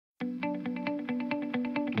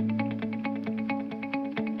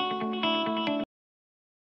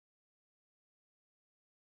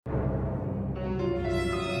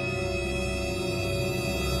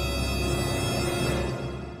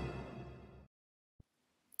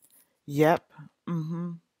Yep.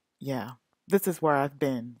 Mm-hmm. Yeah. This is where I've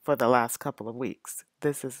been for the last couple of weeks.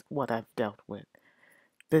 This is what I've dealt with.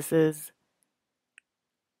 This is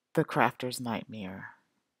the crafter's nightmare.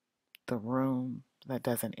 The room that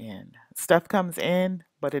doesn't end. Stuff comes in,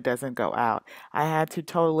 but it doesn't go out. I had to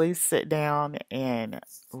totally sit down and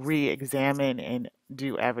re examine and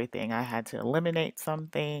do everything. I had to eliminate some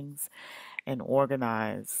things and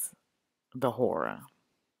organize the horror.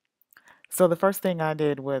 So, the first thing I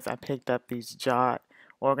did was I picked up these Jot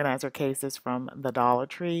organizer cases from the Dollar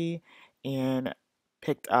Tree and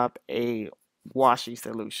picked up a washi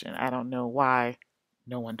solution. I don't know why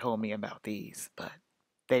no one told me about these, but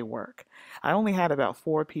they work. I only had about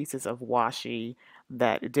 4 pieces of washi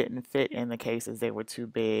that didn't fit in the cases. They were too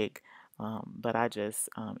big. But I just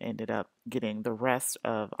ended up getting the rest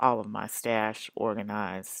of all of my stash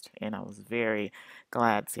organized, and I was very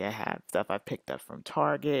glad. See, I had stuff I picked up from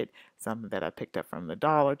Target, some that I picked up from the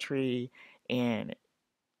Dollar Tree, and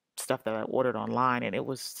stuff that I ordered online, and it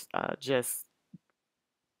was just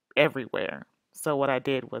everywhere. So what I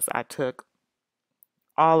did was I took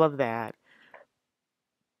all of that,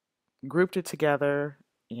 grouped it together,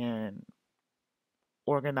 and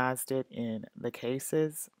organized it in the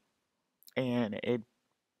cases, and it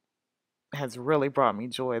has really brought me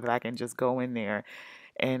joy that I can just go in there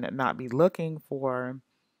and not be looking for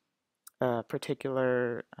a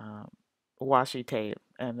particular washi tape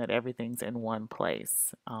and that everything's in one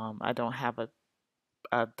place. I don't have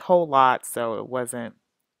a whole lot, so it wasn't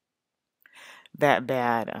that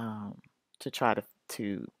bad to try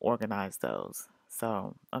to organize those.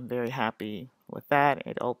 So I'm very happy with that.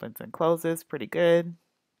 It opens and closes pretty good.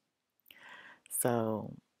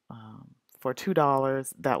 So for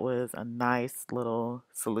 $2, that was a nice little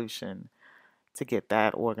solution to get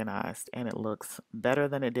that organized, and it looks better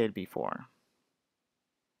than it did before.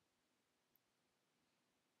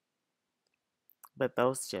 But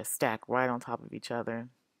those just stack right on top of each other.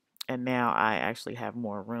 And now I actually have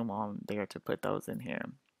more room on there to put those in here.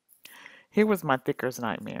 Here was my thicker's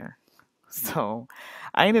nightmare. So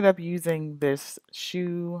I ended up using this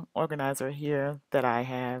shoe organizer here that I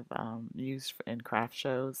have used in craft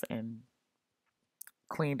shows and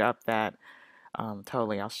cleaned up that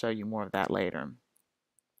totally. I'll show you more of that later.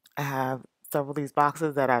 I have several of these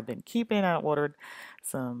boxes that I've been keeping. I ordered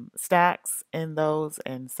some stacks in those,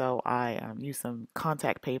 and so I used some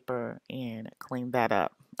contact paper and cleaned that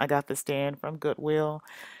up. I got the stand from Goodwill.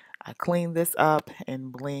 I cleaned this up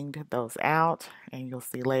and blinged those out, and you'll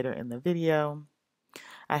see later in the video.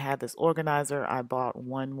 I had this organizer. I bought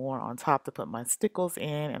one more on top to put my stickles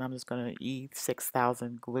in, and I'm just going to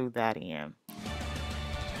E6000 glue that in.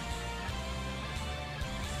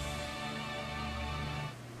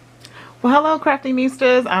 Well, hello,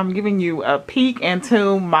 Craftinistas. I'm giving you a peek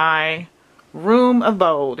into my room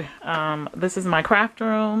abode. This is my craft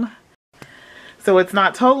room. So it's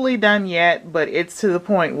not totally done yet, but it's to the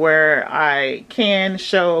point where I can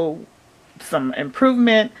show some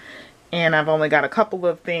improvement. And I've only got a couple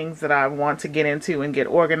of things that I want to get into and get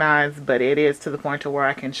organized, but it is to the point to where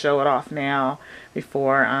I can show it off now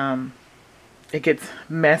before it gets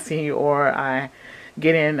messy or I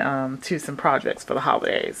get in to some projects for the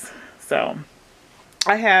holidays. So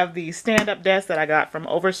I have the stand-up desk that I got from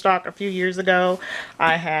Overstock a few years ago.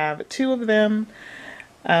 I have 2 of them.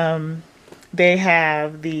 They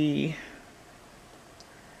have the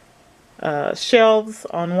shelves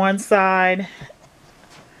on one side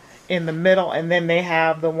in the middle, and then they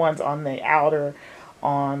have the ones on the outer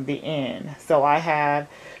on the end. So I have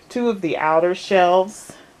 2 of the outer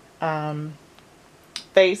shelves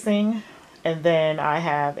facing, and then I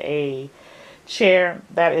have a chair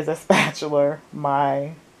that is a spatula,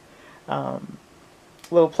 my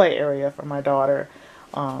little play area for my daughter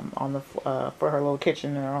on the for her little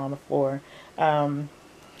kitchen or on the floor.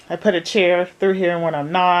 I put a chair through here when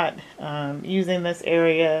I'm not using this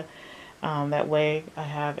area. That way I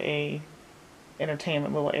have a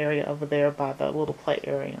entertainment little area over there by the little play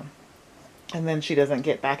area, and then she doesn't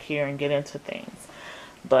get back here and get into things.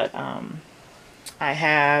 But I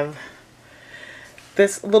have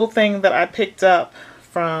this little thing that I picked up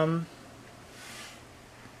from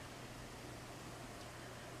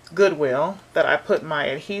Goodwill that I put my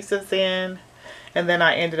adhesives in, and then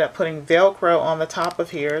I ended up putting Velcro on the top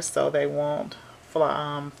of here so they won't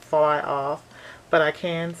fly off. But I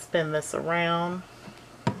can spin this around,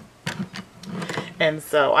 and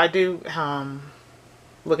so I do,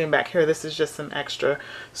 looking back here, this is just some extra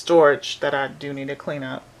storage that I do need to clean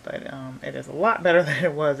up, but it is a lot better than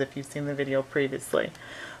it was if you've seen the video previously.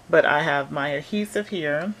 But I have my adhesive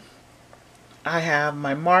here, I have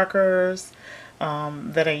my markers,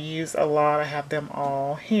 that I use a lot. I have them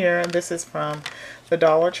all here. This is from the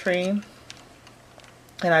Dollar Tree,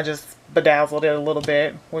 and I just bedazzled it a little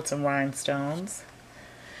bit with some rhinestones.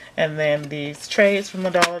 And then these trays from the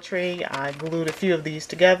Dollar Tree, I glued a few of these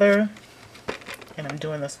together, and I'm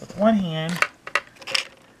doing this with one hand.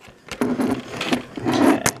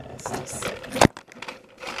 Just a second.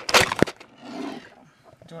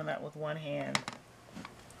 Doing that with one hand.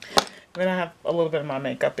 Then I have a little bit of my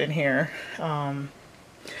makeup in here. And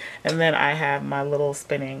then I have my little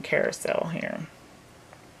spinning carousel here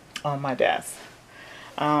on my desk.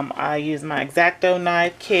 I use my X-Acto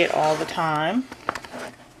knife kit all the time.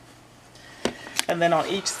 And then on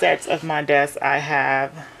each set of my desk, I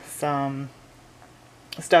have some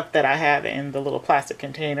stuff that I have in the little plastic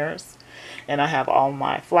containers. And I have all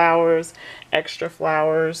my flowers, extra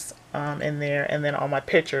flowers in there, and then all my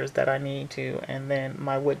pictures that I need to, and then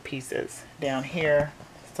my wood pieces down here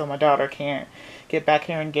so my daughter can't get back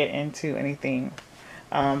here and get into anything.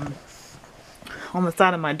 On the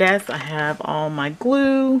side of my desk, I have all my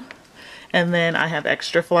glue, and then I have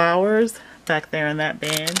extra flowers back there in that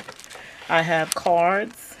bin. I have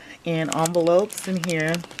cards and envelopes in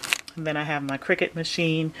here. And then I have my Cricut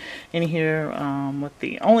machine in here with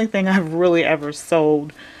the only thing I've really ever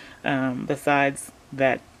sewed besides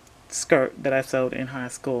that skirt that I sewed in high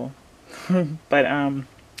school. But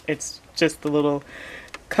it's just the little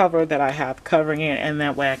cover that I have covering it, and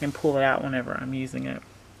that way I can pull it out whenever I'm using it.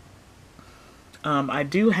 I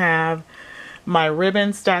do have my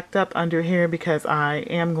ribbon stacked up under here because I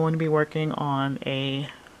am going to be working on a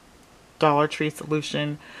Dollar Tree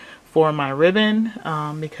solution for my ribbon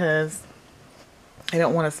because I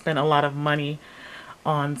don't want to spend a lot of money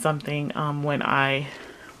on something when I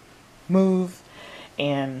move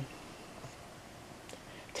and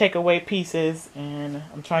take away pieces, and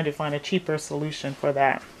I'm trying to find a cheaper solution for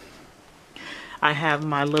that. I have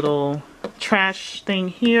my little trash thing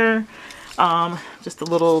here, just a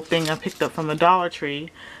little thing I picked up from the Dollar Tree,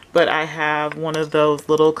 but I have one of those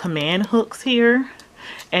little command hooks here,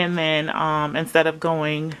 and then instead of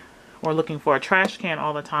going or looking for a trash can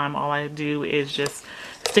all the time, all I do is just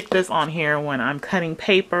stick this on here when I'm cutting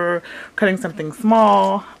paper, cutting something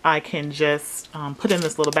small. I can just put in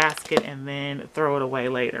this little basket and then throw it away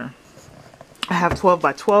later. I have 12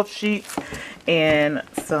 by 12 sheets and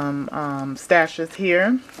some stashes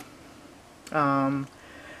here.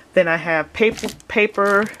 Then I have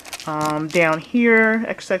paper down here,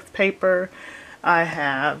 excess paper. I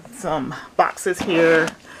have some boxes here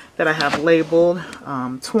that I have labeled,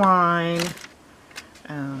 twine,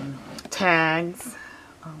 tags,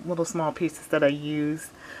 little small pieces that I use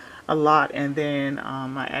a lot, and then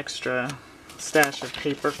my extra stash of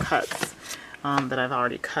paper cuts that I've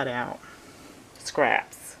already cut out,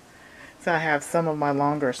 scraps. So I have some of my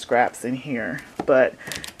longer scraps in here, but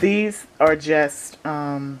these are just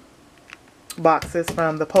boxes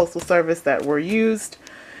from the Postal Service that were used,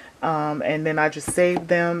 and then I just saved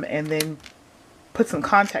them and then put some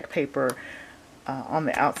contact paper on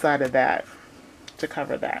the outside of that to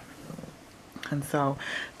cover that. And so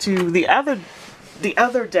to the other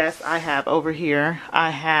desk I have over here,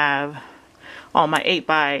 I have all my 8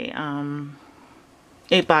 by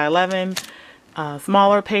 11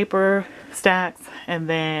 smaller paper stacks, and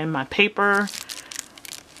then my paper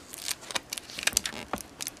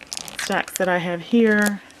stacks that I have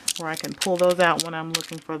here where I can pull those out when I'm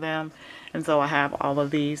looking for them. And so I have all of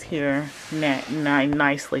these here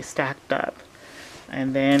nicely stacked up.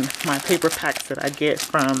 And then my paper packs that I get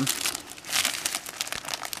from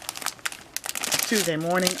Tuesday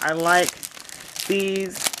Morning. I like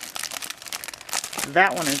these.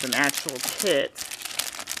 That one is an actual kit,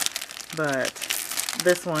 but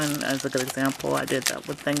this one is a good example. I did that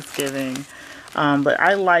with Thanksgiving. But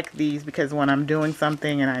I like these because when I'm doing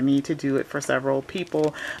something and I need to do it for several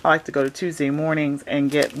people, I like to go to Tuesday Mornings and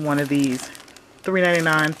get one of these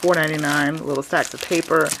 $3.99, $4.99 little stacks of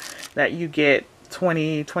paper that you get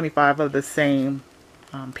 20, 25 of the same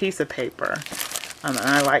piece of paper. And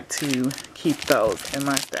I like to keep those in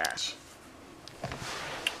my stash.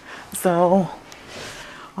 So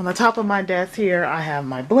on the top of my desk here, I have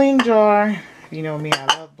my bling jar. You know me, I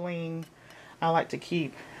love bling. I like to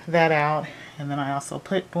keep that out, and then I also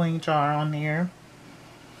put bling jar on there.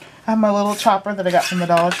 I have my little chopper that I got from the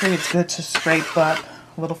Dollar Tree. It's good to scrape up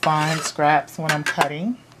little fine scraps when I'm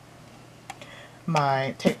cutting.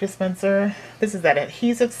 My tape dispenser. This is that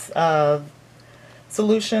adhesive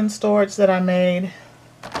solution storage that I made.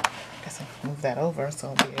 I guess I'll move that over so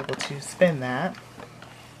I'll be able to spin that.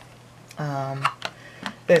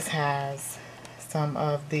 This has some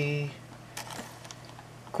of the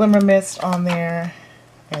glimmer mist on there.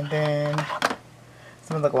 And then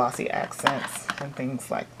some of the glossy accents and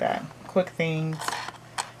things like that. Quick things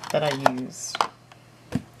that I use.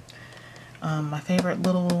 My favorite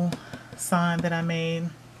little sign that I made.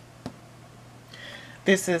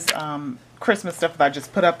 This is Christmas stuff that I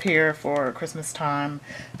just put up here for Christmas time.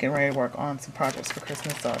 Getting ready to work on some projects for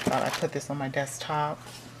Christmas, so I thought I'd put this on my desktop.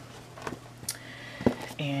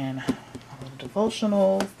 And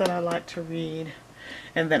devotionals that I like to read.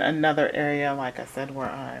 And then another area, like I said, where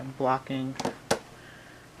I'm blocking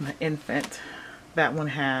my infant. That one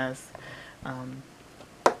has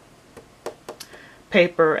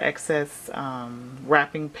paper, excess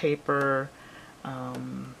wrapping paper,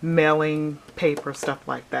 mailing paper, stuff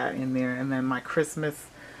like that in there. And then my Christmas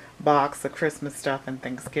box of Christmas stuff and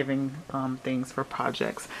Thanksgiving things for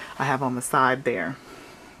projects I have on the side there.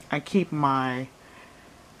 I keep my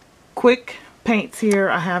quick paints here.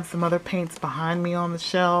 I have some other paints behind me on the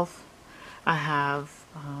shelf. I have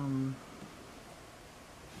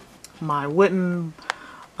my wooden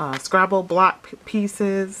Scrabble block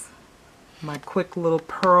pieces, my quick little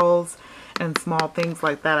pearls and small things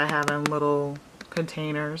like that I have in little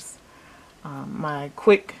containers. My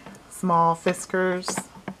quick small Fiskars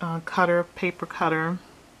cutter, paper cutter.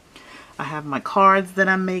 I have my cards that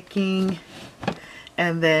I'm making,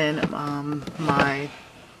 and then my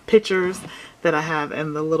pictures that I have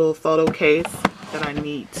in the little photo case that I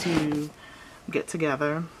need to get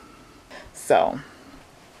together. So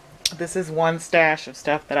this is one stash of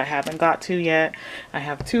stuff that I haven't got to yet. I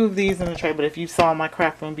have 2 of these in the tray, but if you saw my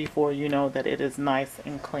craft room before, you know that it is nice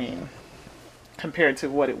and clean compared to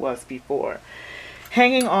what it was before.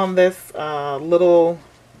 Hanging on this little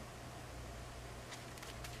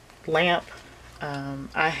lamp,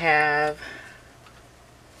 I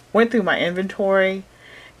went through my inventory,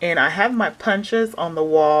 and I have my punches on the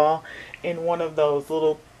wall in one of those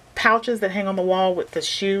little pouches that hang on the wall with the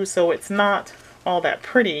shoe, so it's not all that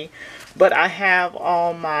pretty, but I have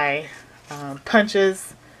all my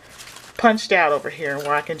punches punched out over here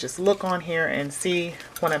where I can just look on here and see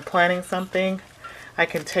when I'm planning something. I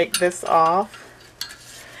can take this off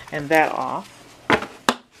and that off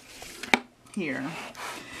here,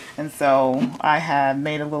 and so I have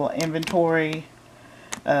made a little inventory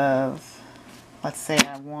of, let's say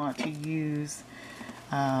I want to use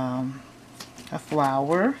a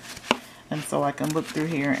flower, and so I can look through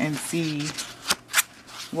here and see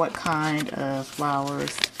what kind of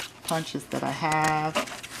flowers, punches that I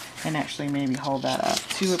have, and actually maybe hold that up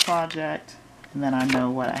to a project, and then I know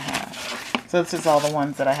what I have. So this is all the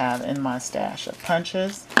ones that I have in my stash of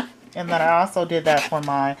punches. And then I also did that for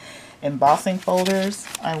my embossing folders.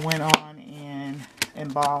 I went on and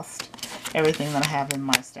embossed everything that I have in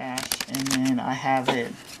my stash, and then I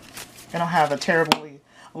don't have a terribly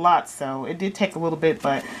lot, so it did take a little bit,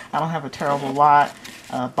 but I don't have a terrible lot,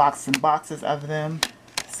 boxes and boxes of them.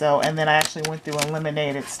 So, and then I actually went through and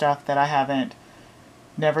eliminated stuff that I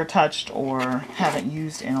never touched or haven't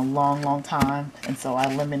used in a long time, and so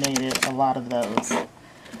I eliminated a lot of those.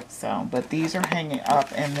 So, but these are hanging up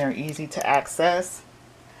and they're easy to access,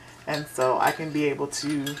 and so I can be able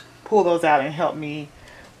to pull those out and help me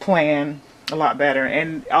plan a lot better.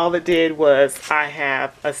 And all it did was I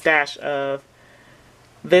have a stash of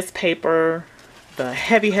this paper, the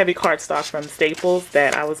heavy cardstock from Staples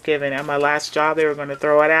that I was given at my last job. They were going to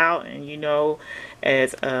throw it out, and you know,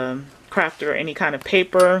 as a crafter, any kind of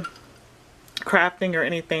paper crafting or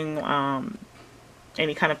anything,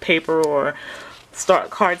 any kind of paper or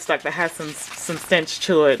cardstock that has some stench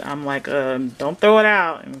to it, I'm like, don't throw it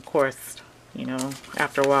out. And of course, you know,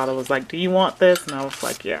 after a while it was like, do you want this? And I was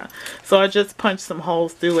like, yeah. So I just punched some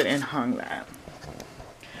holes through it and hung that.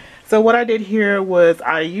 So what I did here was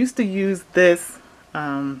I used to use this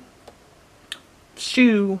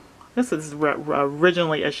shoe. This is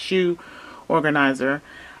originally a shoe organizer.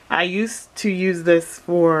 I used to use this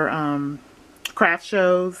for craft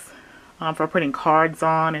shows, for putting cards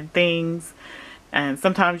on and things. And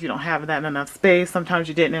sometimes you don't have that enough space. Sometimes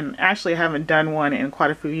you didn't. And actually I haven't done one in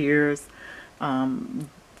quite a few years.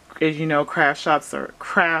 As you know, craft shops or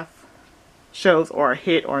craft shows are a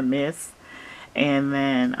hit or miss. And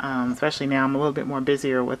then especially now I'm a little bit more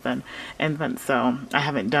busier with an infant, so I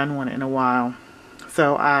haven't done one in a while.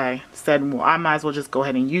 So I said, well, I might as well just go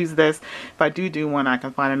ahead and use this. If I do one, I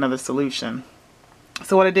can find another solution.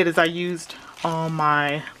 So what I did is I used all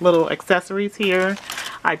my little accessories here.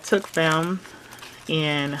 I took them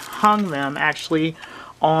and hung them actually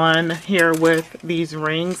on here with these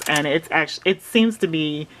rings, and it seems to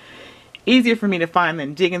be easier for me to find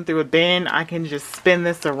than digging through a bin. I can just spin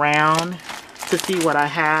this around to see what I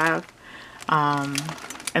have.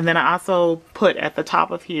 And then I also put at the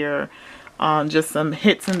top of here just some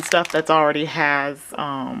hits and stuff that's already has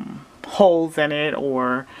holes in it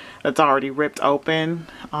or that's already ripped open.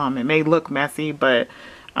 It may look messy, but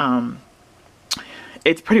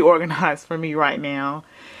it's pretty organized for me right now.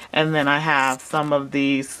 And then I have some of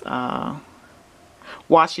these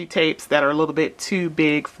washi tapes that are a little bit too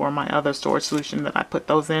big for my other storage solution that I put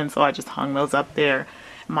those in, so I just hung those up there,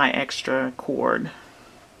 my extra cord.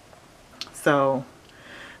 So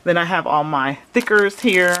then I have all my thickers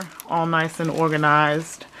here, all nice and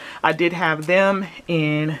organized. I did have them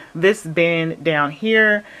in this bin down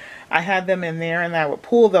here. I had them in there and I would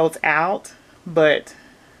pull those out, but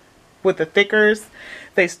with the thickers,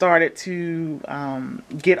 they started to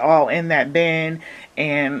get all in that bin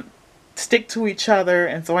and stick to each other,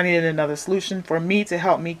 and so I needed another solution for me to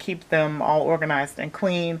help me keep them all organized and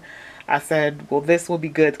clean. I said, well, this will be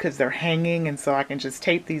good because they're hanging, and so I can just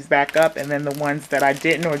tape these back up, and then the ones that I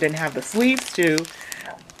didn't or didn't have the sleeves to,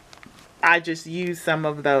 I just used some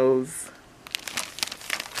of those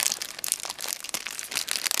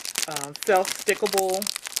self-stickable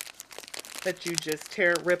that you just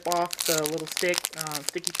rip off the little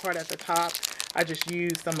sticky part at the top. I just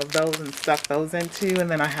use some of those and stuff those into, and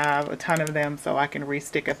then I have a ton of them so I can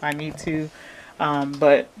re-stick if I need to.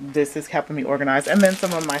 But this is helping me organize. And then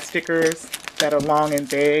some of my stickers that are long and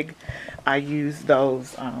big, I use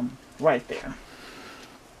those right there.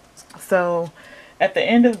 So at the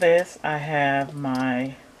end of this, I have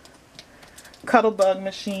my Cuttlebug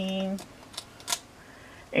machine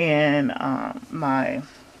and my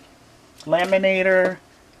laminator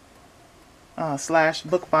slash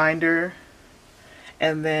bookbinder,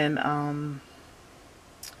 and then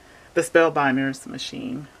the Spellbinders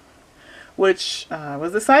machine, which I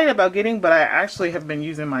was excited about getting, but I actually have been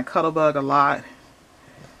using my Cuttlebug a lot.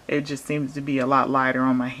 It just seems to be a lot lighter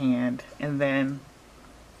on my hand. And then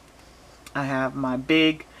I have my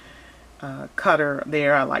big cutter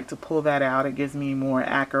there. I like to pull that out. It gives me more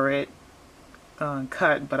accurate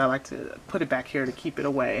cut, but I like to put it back here to keep it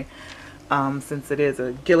away, since it is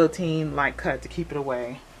a guillotine-like cut, to keep it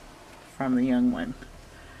away from the young one.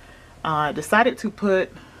 I decided to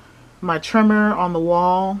put my trimmer on the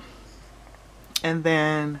wall, and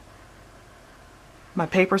then my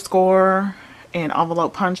paper score and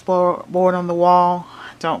envelope punch board on the wall.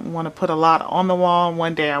 Don't want to put a lot on the wall.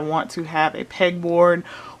 One day I want to have a pegboard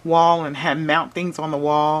wall and mount things on the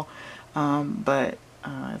wall, but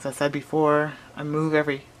as I said before, I move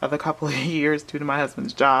every other couple of years due to my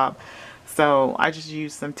husband's job, so I just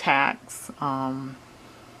use some tacks and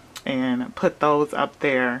put those up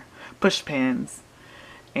there, push pins,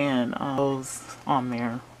 and those on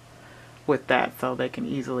there with that so they can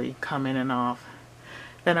easily come in and off.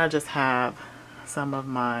 Then I just have some of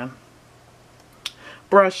my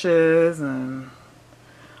brushes and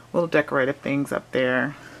little decorative things up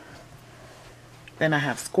there. Then I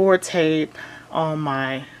have score tape, all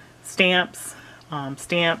my stamps,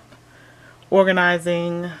 stamp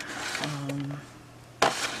organizing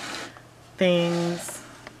things,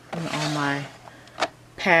 and all my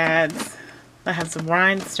pads. I have some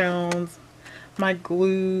rhinestones, my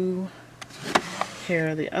glue. Here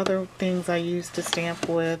are the other things I use to stamp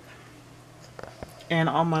with, and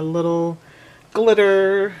all my little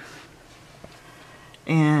glitter,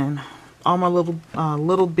 and all my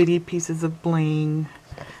little bitty pieces of bling.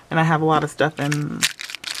 And I have a lot of stuff in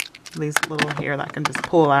these little here that I can just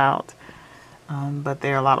pull out, but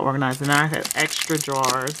they're a lot organized. And I have extra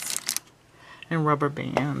drawers and rubber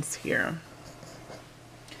bands here.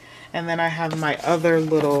 And then I have my other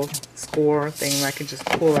little score thing I can just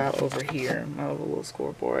pull out over here, my other little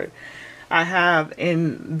scoreboard. I have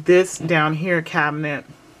in this down here cabinet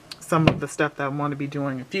some of the stuff that I want to be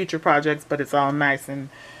doing in future projects, but it's all nice and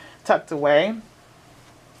tucked away.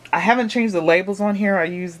 I haven't changed the labels on here. I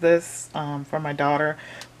use this for my daughter,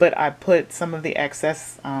 but I put some of the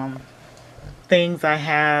excess things I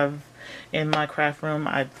have in my craft room.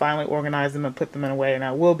 I finally organized them and put them in a way, and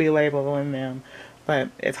I will be labeling them. But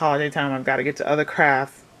it's holiday time. I've got to get to other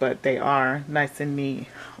crafts, but they are nice and neat.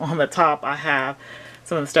 On the top, I have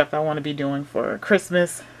some of the stuff I want to be doing for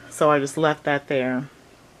Christmas, so I just left that there.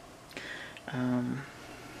 Then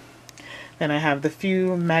I have the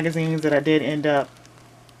few magazines that I did end up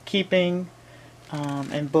keeping,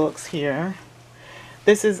 and books here.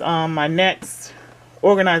 This is my next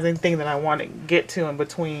organizing thing that I want to get to in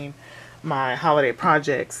between my holiday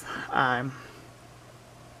projects. I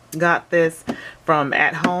got this from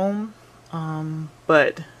At Home,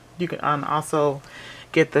 but you can also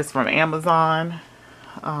get this from Amazon.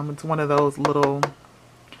 It's one of those little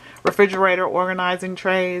refrigerator organizing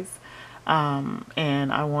trays,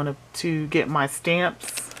 and I wanted to get my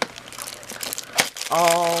stamps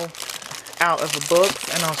all out of the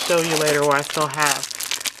books, and I'll show you later where I still have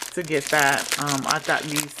to get that. I've got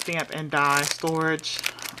these stamp and die storage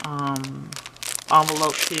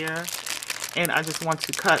envelopes here, and I just want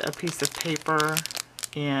to cut a piece of paper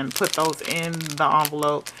and put those in the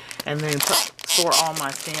envelope, and then store all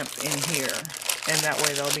my stamps in here, and that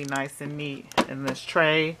way they'll be nice and neat in this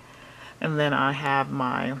tray. And then I have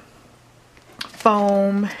my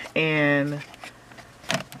foam and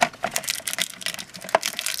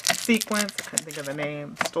sequins, I couldn't think of the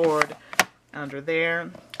name, stored under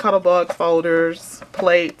there. Cuttlebug folders,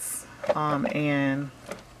 plates, and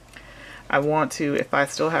I want to, if I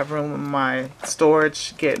still have room in my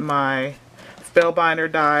storage, get my spellbinder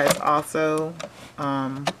dies also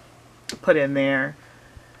put in there.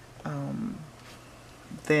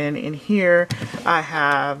 Then in here I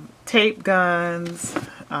have tape guns,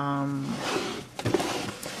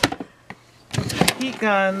 heat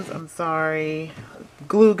guns, I'm sorry,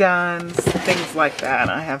 glue guns, things like that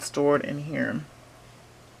I have stored in here.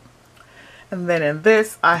 And then in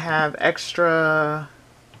this I have extra,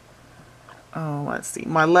 let's see,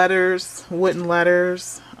 my letters, wooden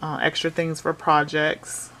letters, extra things for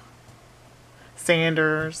projects,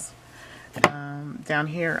 sanders. Down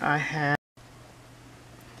here I have,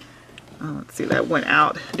 let's see, that went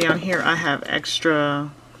out. Down here I have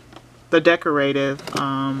extra, the decorative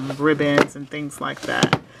ribbons and things like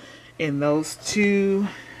that in those two.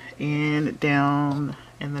 And down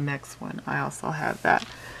in the next one I also have that.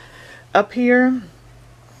 Up here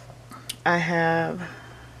I have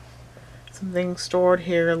some things stored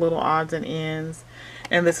here, little odds and ends.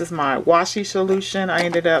 And this is my washi solution I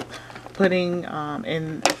ended up putting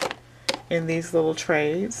in these little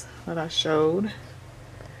trays that I showed.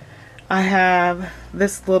 I have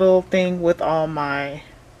this little thing with all my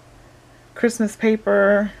Christmas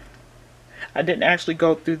paper. I didn't actually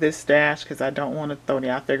go through this stash because I don't want to throw it.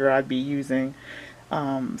 I figure I'd be using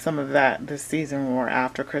some of that this season, or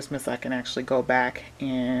after Christmas I can actually go back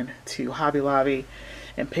and to Hobby Lobby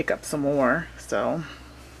and pick up some more. So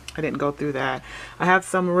I didn't go through that. I have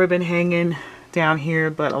some ribbon hanging down here,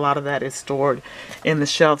 but a lot of that is stored in the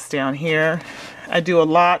shelves down here. I do a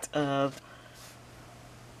lot of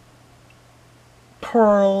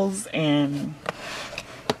pearls and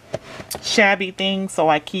shabby things, so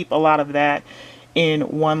I keep a lot of that in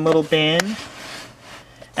one little bin.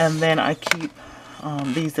 And then I keep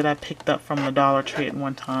these that I picked up from the Dollar Tree at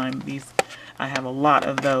one time. These, I have a lot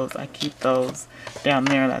of those. I keep those down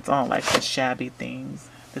there. That's all like the shabby things.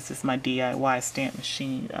 This is my DIY stamp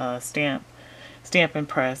machine, stamp and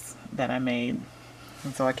press that I made,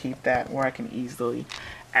 and so I keep that where I can easily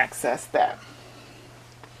access that.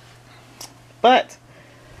 But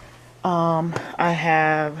I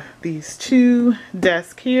have these two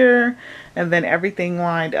desks here, and then everything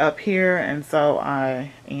lined up here, and so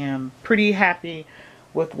I am pretty happy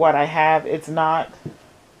with what I have. It's not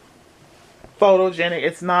photogenic,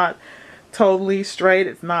 it's not totally straight,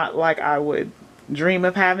 it's not like I would dream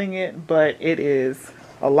of having it, but it is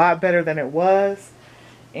a lot better than it was,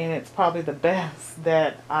 and it's probably the best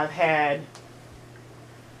that I've had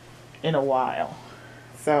in a while.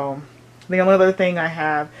 So the only other thing I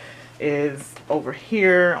have is over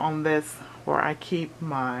here on this where I keep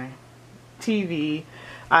my TV.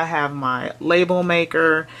 I have my label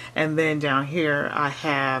maker, and then down here I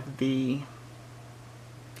have the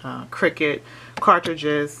Cricut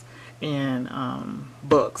cartridges and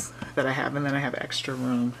books that I have, and then I have extra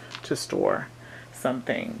room to store some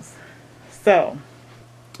things. So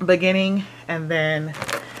beginning, and then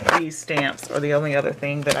these stamps are the only other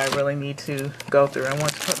thing that I really need to go through. I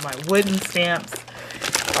want to put my wooden stamps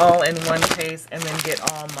all in one case, and then get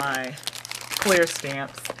all my clear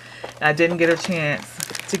stamps. I didn't get a chance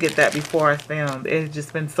to get that before I filmed. It's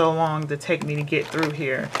just been so long to take me to get through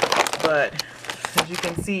here. But as you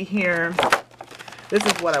can see here, this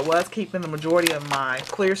is what I was keeping the majority of my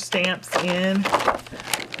clear stamps in.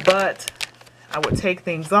 But I would take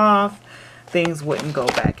things off. Things wouldn't go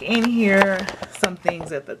back in here. Some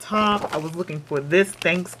things at the top. I was looking for this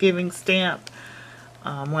Thanksgiving stamp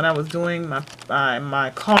when I was doing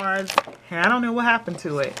my cards, and I don't know what happened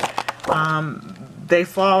to it. They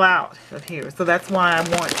fall out of here, so that's why I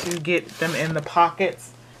want to get them in the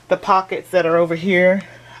pockets that are over here.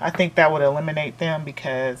 I think that would eliminate them,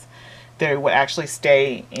 because they would actually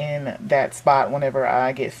stay in that spot whenever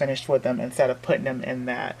I get finished with them, instead of putting them in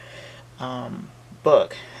that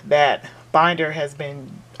book. That binder has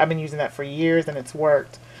been, I've been using that for years and it's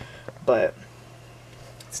worked, but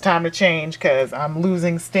it's time to change because I'm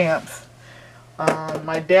losing stamps.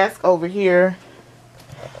 My desk over here,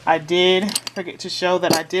 I did forget to show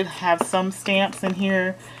that I did have some stamps in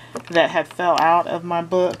here that had fell out of my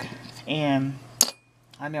book, And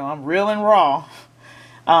I know I'm real and raw.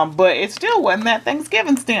 But it still wasn't that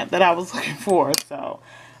Thanksgiving stamp that I was looking for. So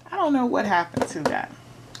I don't know what happened to that.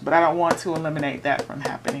 But I don't want to eliminate that from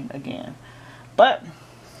happening again. But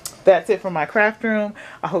that's it for my craft room.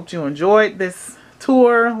 I hope you enjoyed this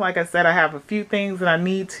tour. Like I said, I have a few things that I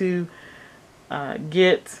need to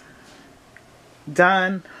get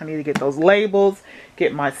done. I need to get those labels,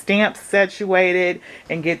 get my stamps situated,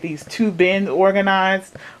 and get these 2 bins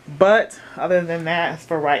organized. But other than that,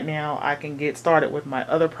 for right now, I can get started with my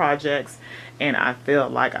other projects, and I feel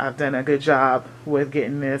like I've done a good job with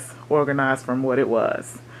getting this organized from what it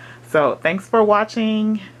was. So thanks for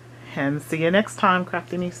watching, and see you next time,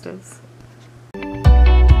 Craftinistas.